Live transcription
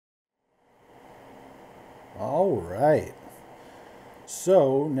All right.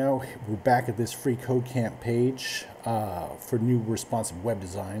 So now we're back at this free code camp page for new responsive web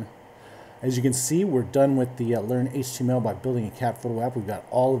design. As you can see, we're done with the Learn HTML by building a cat photo app. We've got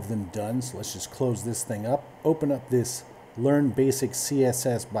all of them done. So let's just close this thing up. Open up this Learn Basic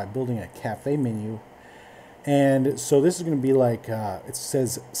CSS by building a cafe menu. And so this is going to be like, it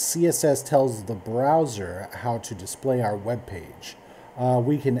says CSS tells the browser how to display our web page.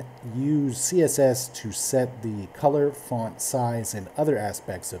 We can use CSS to set the color, font, size, and other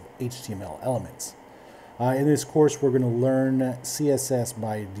aspects of HTML elements. In this course, we're going to learn CSS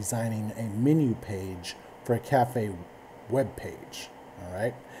by designing a menu page for a cafe web page. All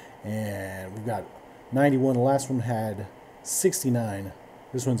right, and we've got 91. The last one had 69.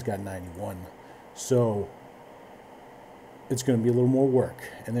 This one's got 91. So it's going to be a little more work,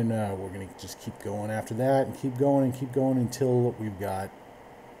 and then we're going to just keep going after that, and keep going until we've got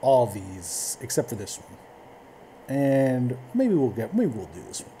all these except for this one. And maybe we'll do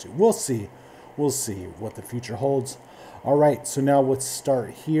this one too. We'll see what the future holds. All right, so now let's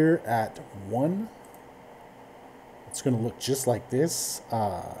start here at 1. It's going to look just like this.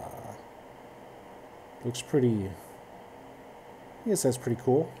 Looks pretty. Yes, that's pretty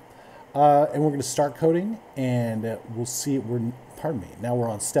cool. And we're going to start coding, and we'll see. Now we're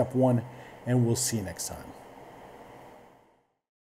on step 1, and we'll see you next time.